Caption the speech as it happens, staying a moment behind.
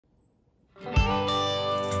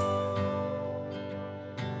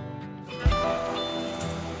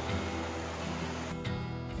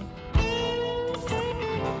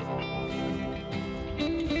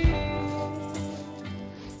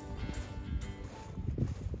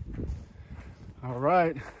All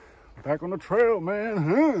right, back on the trail,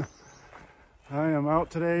 man. I am out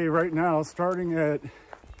today right now, starting at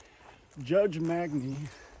Judge Magny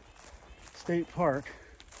State Park.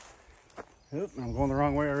 Yep, I'm going the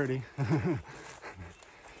wrong way already.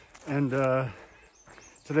 And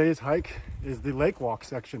today's hike is the Lake Walk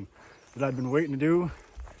section that I've been waiting to do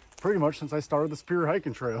pretty much since I started the Spear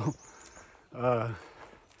Hiking Trail.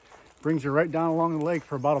 Brings you right down along the lake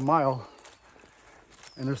for about a mile.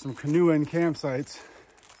 And there's some canoeing campsites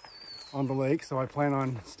on the lake, so I plan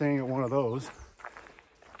on staying at one of those.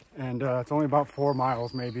 And it's only about 4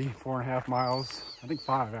 miles, maybe 4.5 miles, I think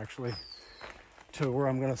 5 actually, to where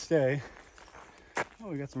I'm gonna stay. Oh,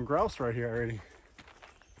 we got some grouse right here already.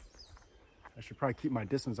 I should probably keep my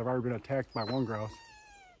distance. I've already been attacked by one grouse.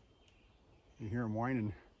 You hear him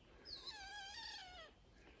whining.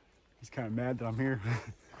 He's kind of mad that I'm here.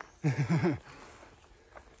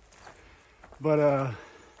 But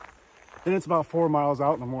then it's about 4 miles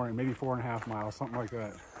out in the morning, maybe 4.5 miles, something like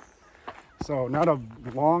that. So not a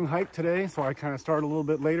long hike today, so I kind of started a little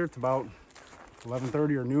bit later. It's about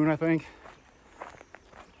 11:30 or noon, I think.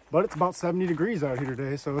 But it's about 70 degrees out here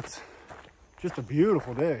today, so it's just a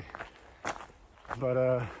beautiful day.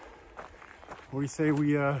 But what do you say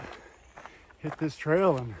we hit this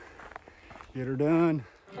trail and get her done?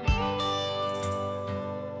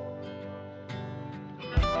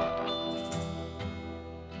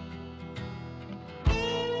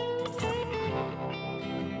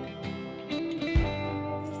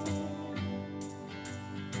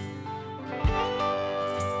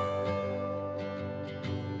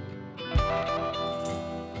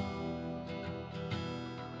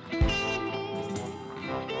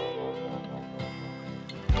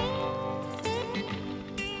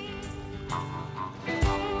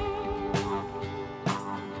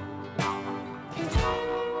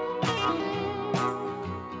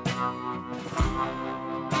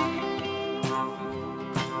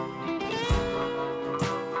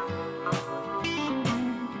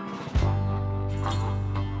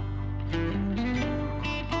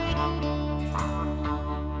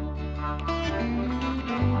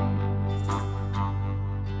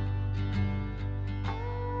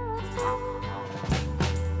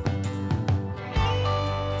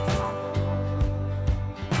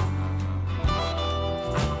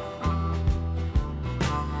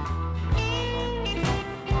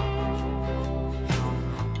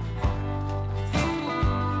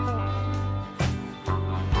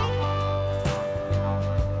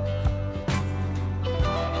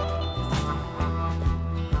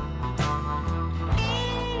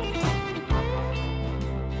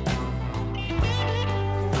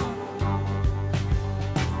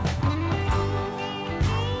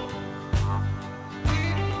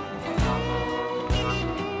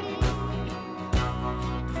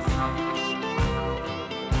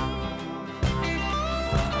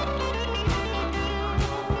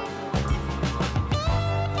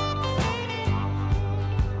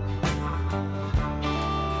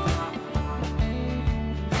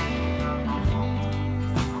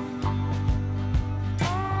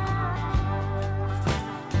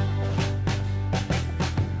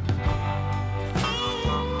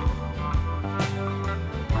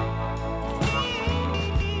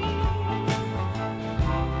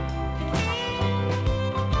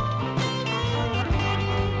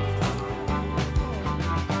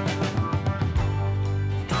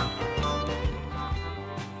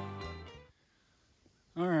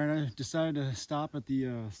 Decided to stop at the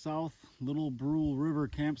South Little Brule River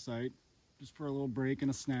campsite just for a little break and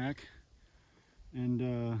a snack. And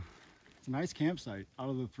it's a nice campsite. Out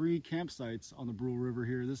of the 3 campsites on the Brule River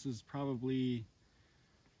here, this is probably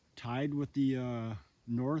tied with the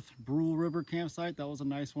North Brule River campsite. That was a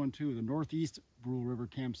nice one too. The Northeast Brule River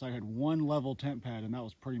campsite had 1 level tent pad, and that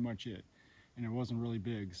was pretty much it. And it wasn't really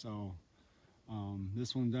big. So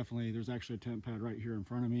this one definitely, there's actually a tent pad right here in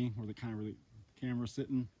front of me where the camera's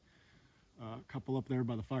sitting. A couple up there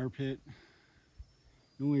by the fire pit.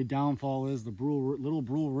 The only downfall is the Little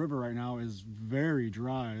Brule River right now is very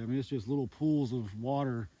dry. I mean, it's just little pools of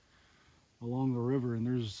water along the river, and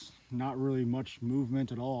there's not really much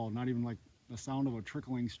movement at all. Not even like the sound of a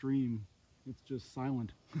trickling stream. It's just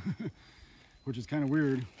silent, which is kind of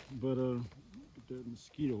weird. But get that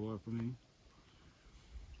mosquito off of me.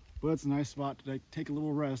 But it's a nice spot to take a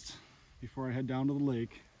little rest before I head down to the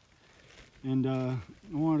lake. And I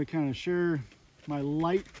wanted to kind of share my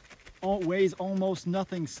light, weighs almost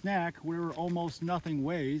nothing snack, where almost nothing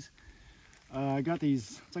weighs. I got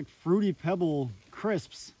these, it's like Fruity Pebble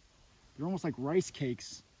crisps. They're almost like rice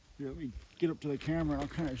cakes. Here, let me get up to the camera and I'll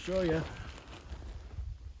kind of show you.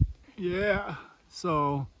 Yeah,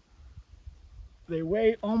 so They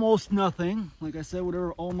weigh almost nothing. Like I said,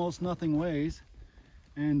 whatever almost nothing weighs.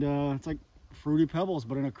 And it's like Fruity Pebbles,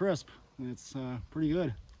 but in a crisp. And it's pretty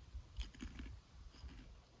good.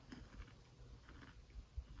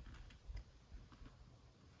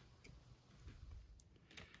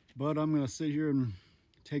 But I'm gonna sit here and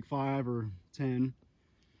take 5 or 10.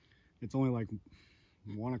 It's only like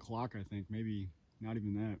 1 o'clock, I think. Maybe not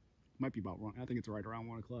even that. Might be about 1. I think it's right around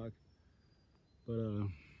 1 o'clock. But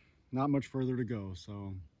not much further to go.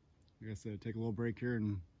 So, like I said, take a little break here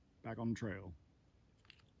and back on the trail.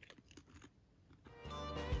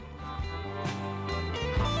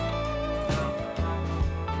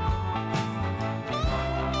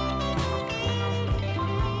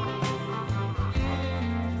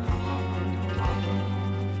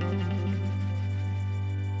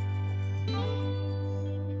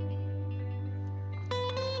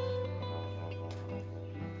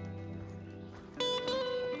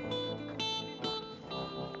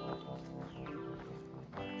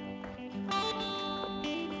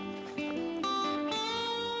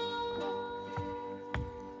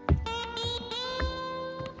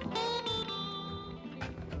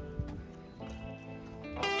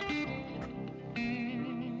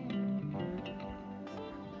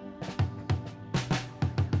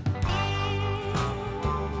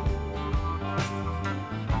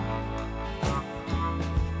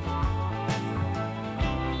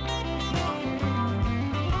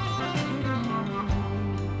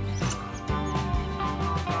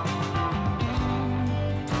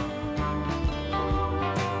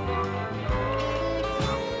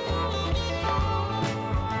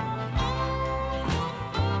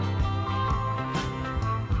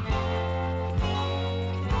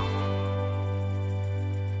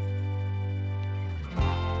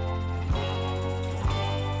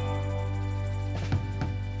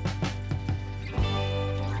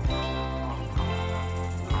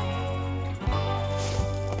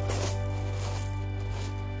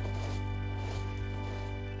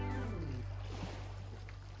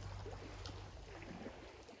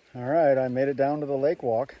 All right, I made it down to the lake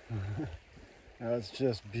walk. It's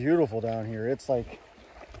just beautiful down here. It's like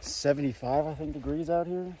 75, I think, degrees out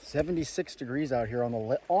here. 76 degrees out here on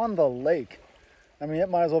the lake. I mean, it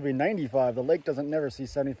might as well be 95. The lake doesn't never see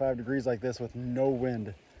 75 degrees like this with no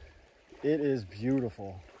wind. It is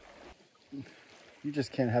beautiful. You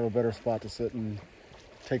just can't have a better spot to sit and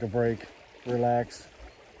take a break, relax.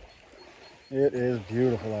 It is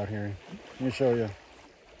beautiful out here. Let me show you.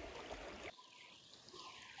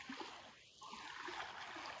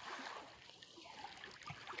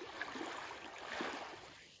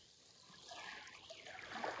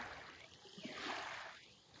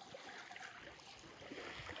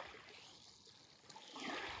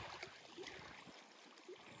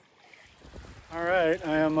 All right,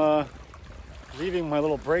 I am leaving my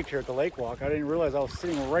little break here at the lake walk. I didn't realize I was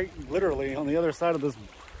sitting right literally on the other side of this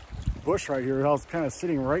bush right here. I was kind of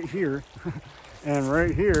sitting right here. And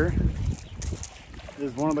right here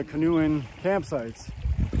is one of the canoeing campsites.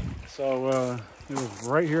 So it was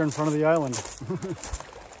right here in front of the island.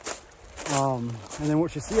 And then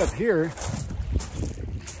what you see up here,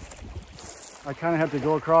 I kind of have to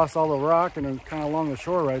go across all the rock, and then kind of along the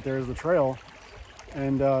shore right there is the trail.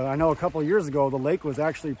 And I know a couple of years ago, the lake was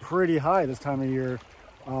actually pretty high this time of year,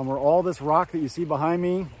 where all this rock that you see behind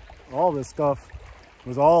me, all this stuff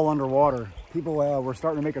was all underwater. People were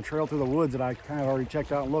starting to make a trail through the woods that I kind of already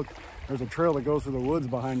checked out and looked. There's a trail that goes through the woods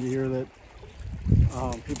behind you here that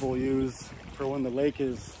people use for when the lake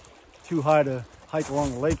is too high to hike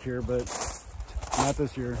along the lake here, but not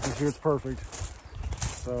this year. This year it's perfect.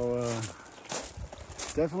 So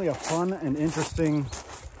definitely a fun and interesting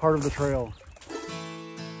part of the trail.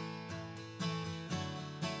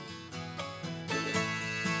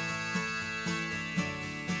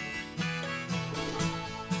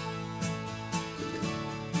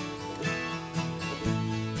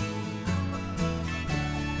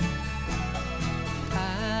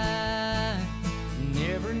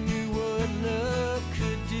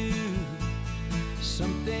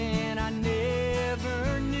 Something I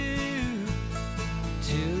never knew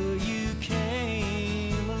till you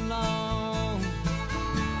came along.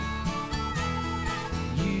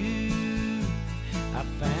 I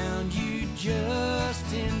found you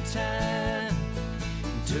just in time.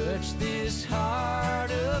 Touch this heart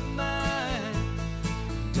of mine.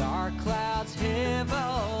 Dark clouds have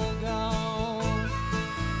all gone.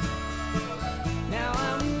 Now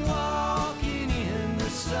I'm walking in the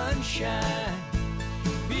sunshine.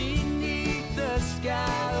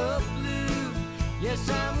 Sky of blue. Yes,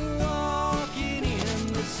 I'm walking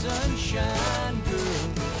in the sunshine, girl.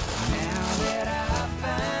 Now that I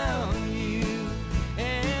found you.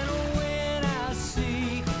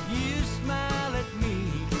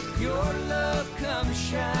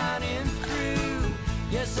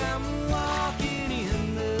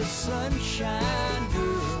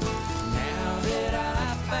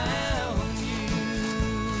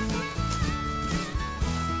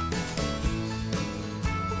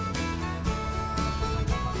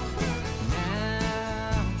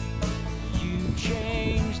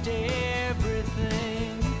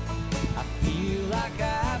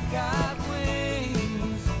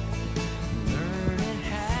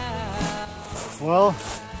 Well,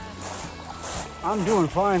 I'm doing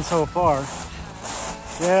fine so far.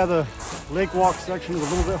 Yeah, the lake walk section is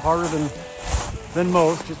a little bit harder than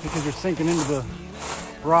most, just because you're sinking into the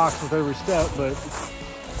rocks with every step, but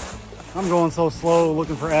I'm going so slow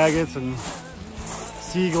looking for agates and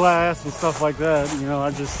sea glass and stuff like that. You know,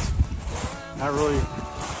 I just not really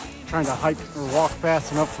trying to hike or walk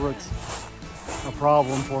fast enough where it's a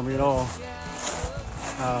problem for me at all.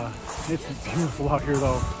 It's beautiful out here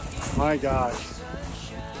though. My gosh.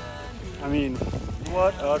 I mean,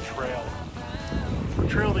 what a trail. What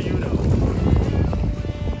trail do you know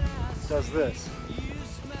does this?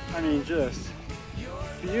 I mean, just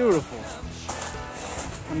beautiful.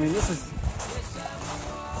 I mean, this is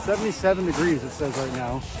 77 degrees, it says right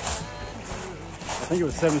now. I think it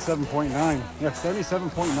was 77.9. Yeah,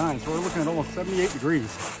 77.9. So we're looking at almost 78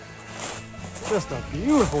 degrees. Just a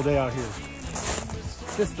beautiful day out here.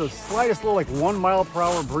 Just the slightest little like 1 mile per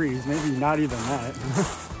hour breeze, maybe not even that.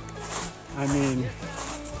 I mean,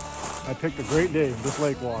 I picked a great day for this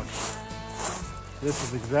lake walk. This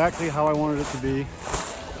is exactly how I wanted it to be.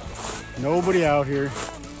 Nobody out here.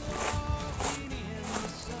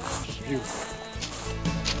 Beautiful.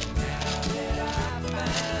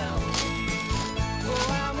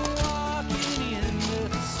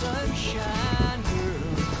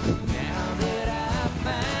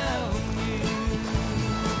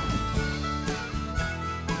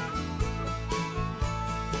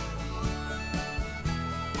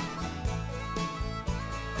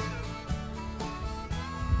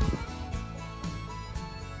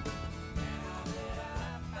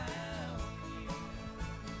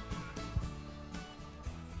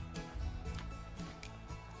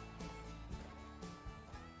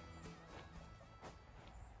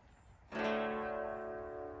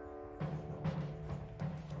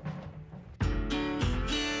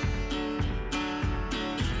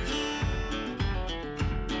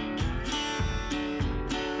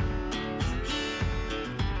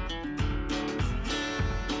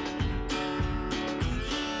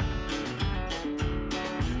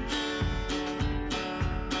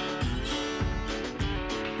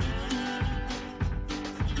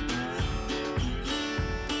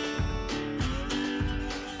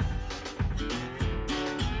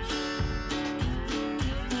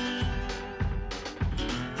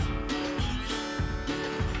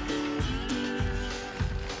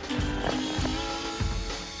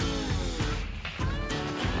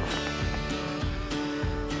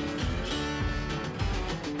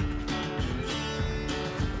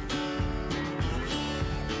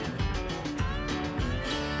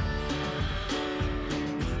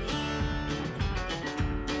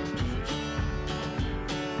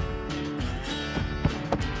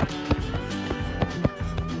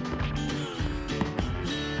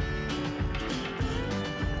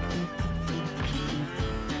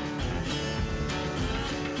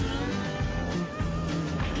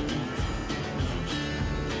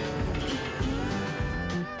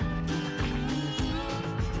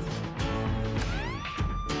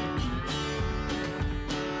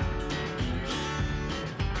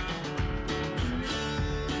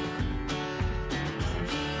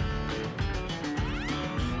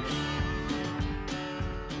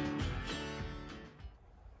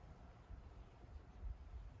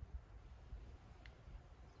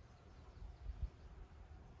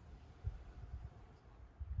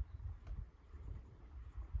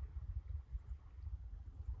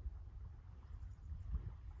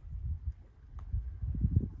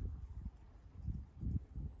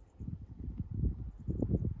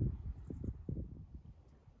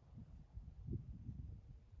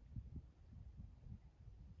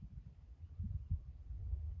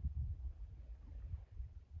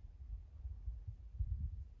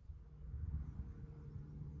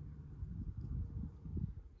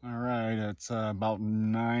 All right, it's about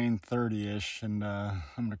 9:30ish, and I'm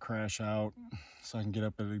gonna crash out so I can get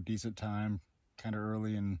up at a decent time, kind of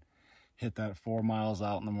early, and hit that 4 miles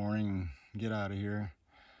out in the morning and get out of here.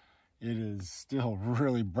 It is still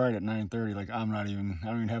really bright at 9:30. Like I don't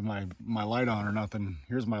even have my light on or nothing.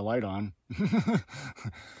 Here's my light on.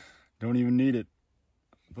 Don't even need it.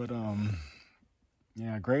 But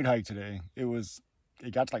yeah, great hike today.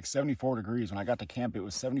 It got to like 74 degrees. When I got to camp, it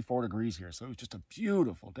was 74 degrees here. So it was just a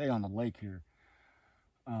beautiful day on the lake here.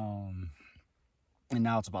 And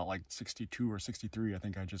now it's about like 62 or 63, I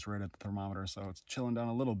think I just read at the thermometer. So it's chilling down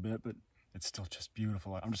a little bit, but it's still just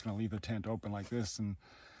beautiful. I'm just going to leave the tent open like this and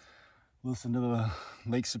listen to the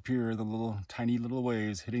Lake Superior, the little tiny little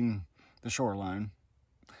waves hitting the shoreline.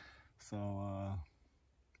 So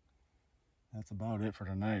that's about it for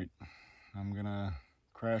tonight. I'm going to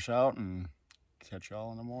crash out and catch y'all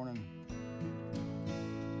in the morning.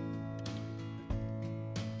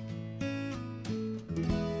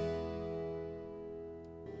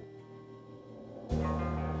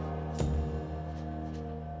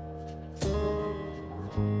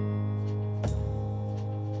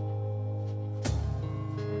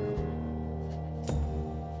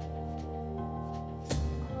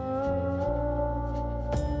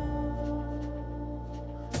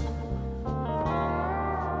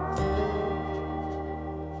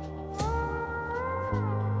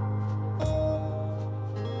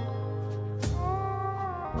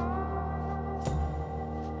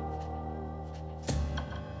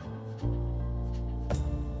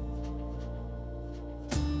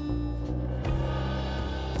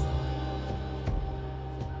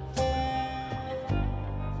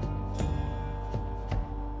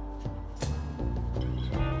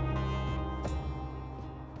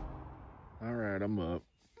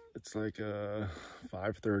 It's like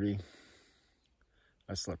 5:30.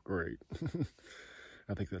 I slept great.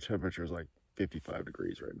 I think the temperature is like 55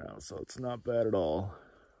 degrees right now, so it's not bad at all.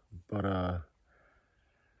 But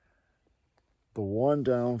the one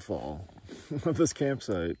downfall of this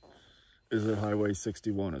campsite is that Highway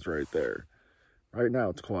 61 is right there. Right now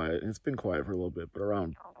it's quiet, and it's been quiet for a little bit, but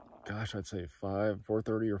around, gosh, I'd say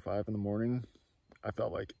 4:30 or 5 in the morning, I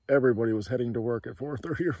felt like everybody was heading to work at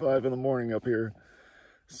 4:30 or 5 in the morning up here.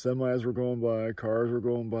 Semis were going by, cars were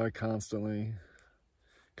going by constantly.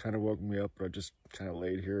 Kind of woke me up, but I just kind of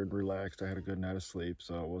laid here and relaxed. I had a good night of sleep,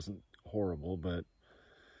 so it wasn't horrible, but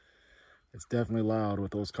it's definitely loud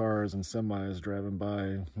with those cars and semis driving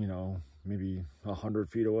by, you know, maybe 100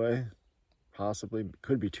 feet away. Possibly,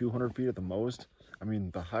 could be 200 feet at the most. I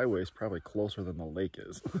mean, the highway is probably closer than the lake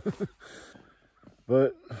is.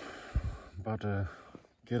 But about to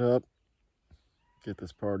get up, get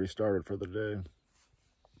this party started for the day.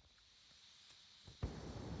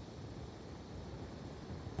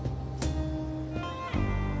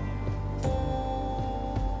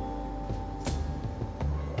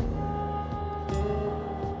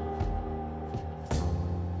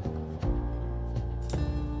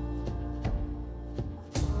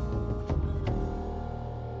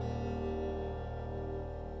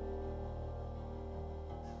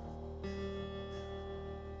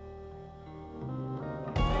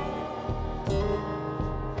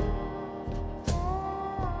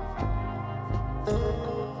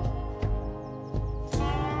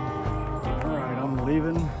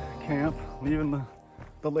 Leaving camp, leaving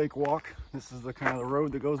the lake walk. This is the kind of the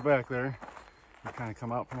road that goes back there. You kind of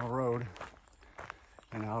come out from a road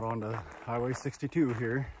and out onto Highway 62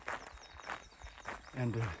 here.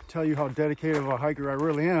 And to tell you how dedicated of a hiker I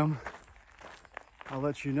really am, I'll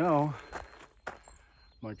let you know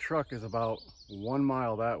my truck is about 1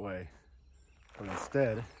 mile that way. But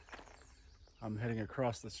instead, I'm heading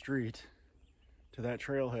across the street to that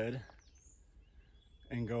trailhead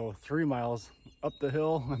and go 3 miles up the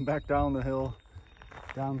hill and back down the hill,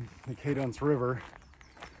 down the Cadence River,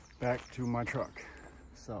 back to my truck.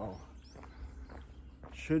 So,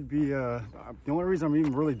 should be, the only reason I'm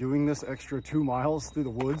even really doing this extra 2 miles through the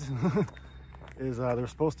woods is there's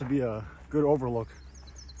supposed to be a good overlook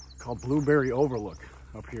called Blueberry Overlook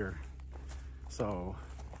up here. So,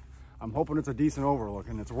 I'm hoping it's a decent overlook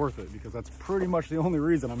and it's worth it, because that's pretty much the only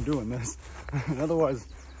reason I'm doing this. Otherwise,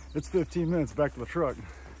 it's 15 minutes back to the truck.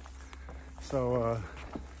 So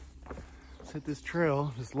let's hit this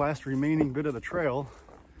trail, this last remaining bit of the trail,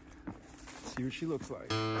 see what she looks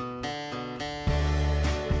like.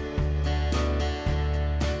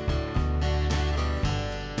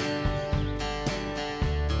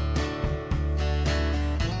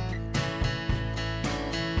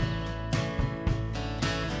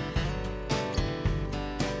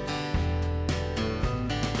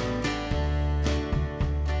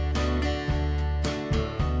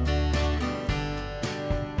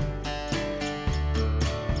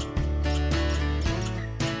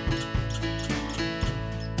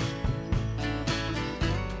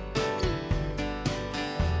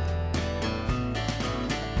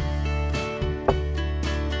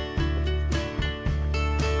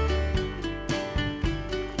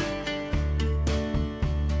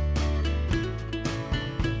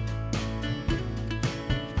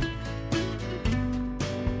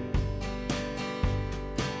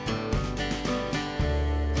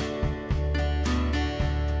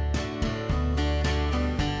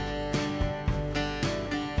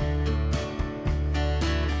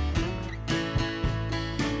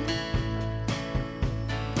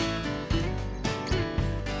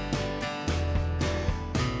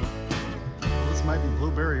 Might be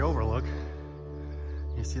Blueberry Overlook.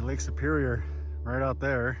 You see Lake Superior right out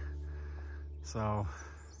there, so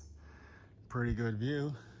pretty good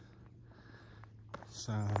view.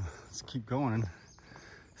 So let's keep going and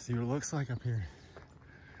see what it looks like up here.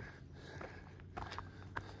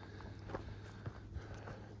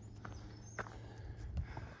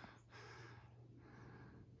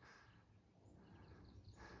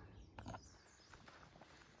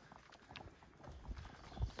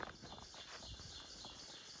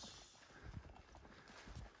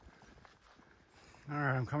 All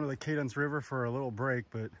right, I'm coming to the Cadence River for a little break,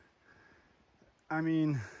 but I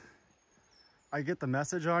mean, I get the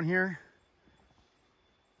message on here,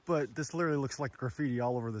 but this literally looks like graffiti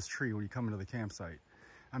all over this tree when you come into the campsite.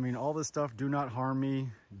 I mean, all this stuff, do not harm me,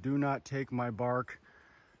 do not take my bark,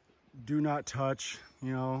 do not touch,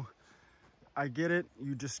 you know. I get it,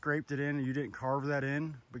 you just scraped it in and you didn't carve that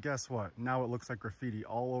in, but guess what? Now it looks like graffiti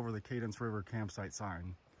all over the Cadence River campsite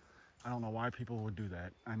sign. I don't know why people would do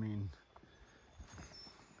that. I mean,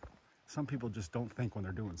 Some people just don't think when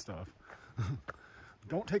they're doing stuff.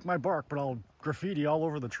 Don't take my bark, but I'll graffiti all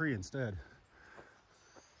over the tree instead.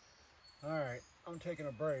 All right, I'm taking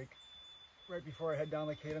a break right before I head down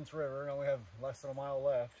the Cadence River. I only have less than a mile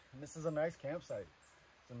left. And this is a nice campsite.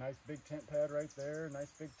 It's a nice big tent pad right there.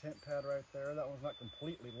 Nice big tent pad right there. That one's not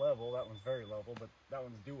completely level. That one's very level, but that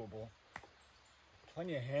one's doable.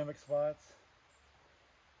 Plenty of hammock spots.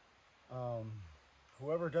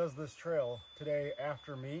 Whoever does this trail today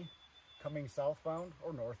after me, coming southbound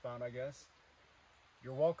or northbound, I guess,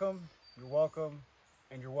 you're welcome, you're welcome,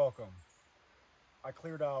 and you're welcome. I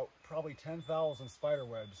cleared out probably 10,000 spider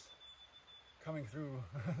webs coming through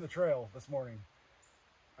the trail this morning.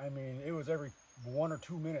 I mean, it was every 1 or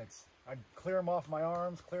 2 minutes. I'd clear them off my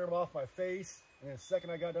arms, clear them off my face, and the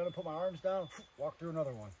second I got done and put my arms down, walk through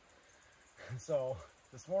another one. So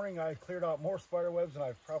this morning I cleared out more spider webs than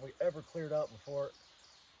I've probably ever cleared out before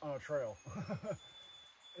on a trail.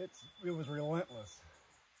 It was relentless.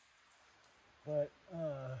 But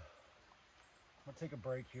I'll take a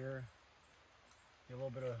break here, get a little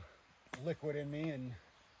bit of liquid in me, and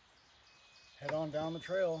head on down the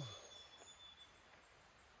trail.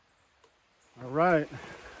 All right,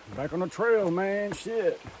 back on the trail, man.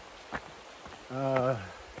 Shit.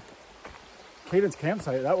 Cadence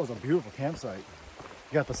campsite, that was a beautiful campsite.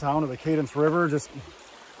 You got the sound of the Cadence River just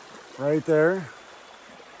right there.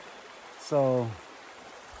 So,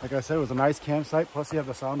 like I said, it was a nice campsite. Plus you have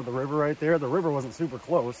the sound of the river right there. The river wasn't super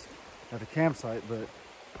close at the campsite, but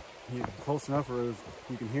close enough where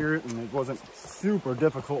you can hear it, and it wasn't super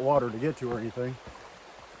difficult water to get to or anything,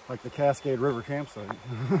 like the Cascade River campsite.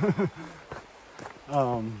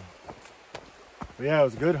 But yeah, it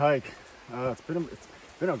was a good hike. It's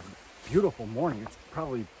been a beautiful morning. It's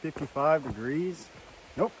probably 55 degrees.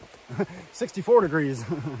 Nope, 64 degrees.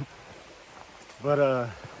 But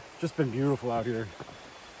just been beautiful out here.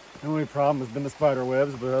 The only problem has been the spider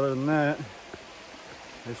webs, but other than that,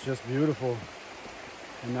 it's just beautiful.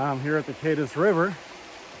 And now I'm here at the Cadence River,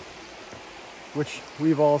 which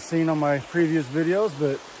we've all seen on my previous videos,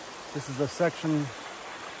 but this is a section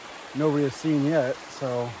nobody has seen yet.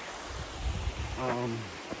 So I'll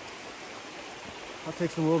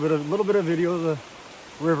take a little bit of video of the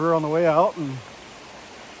river on the way out, and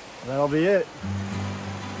that'll be it.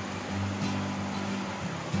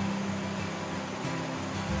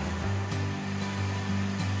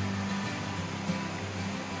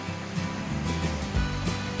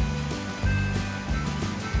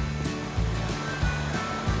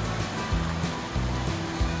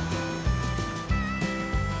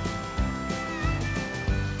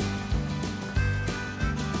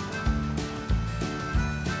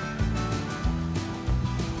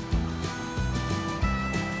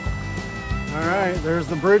 All right, there's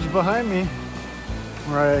the bridge behind me.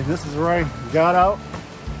 This is where I got out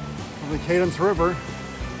of the Cadence River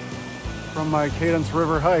from my Cadence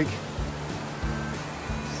River hike.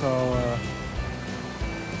 So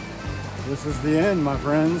this is the end, my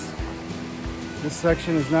friends. This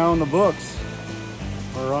section is now in the books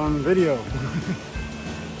or on video.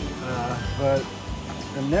 But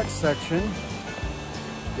the next section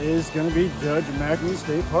is going to be Judge McNamee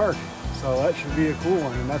State Park. So that should be a cool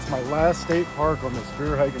one, and that's my last state park on the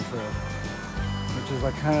Spear Hiking Trail, which is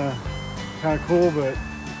like kind of cool, but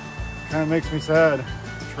kind of makes me sad.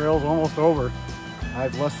 The trail's almost over. I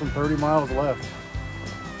have less than 30 miles left,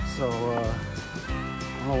 so I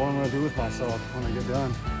don't know what I'm going to do with myself when I get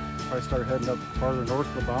done. Probably start heading up farther north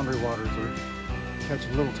to the Boundary Waters, or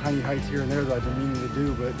catching little tiny hikes here and there that I've been meaning to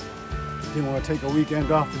do, but didn't want to take a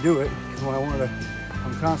weekend off to do it, because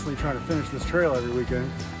I'm constantly trying to finish this trail every weekend.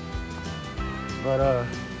 But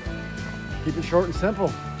keep it short and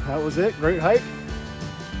simple. That was it. Great hike.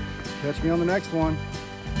 Catch me on the next one.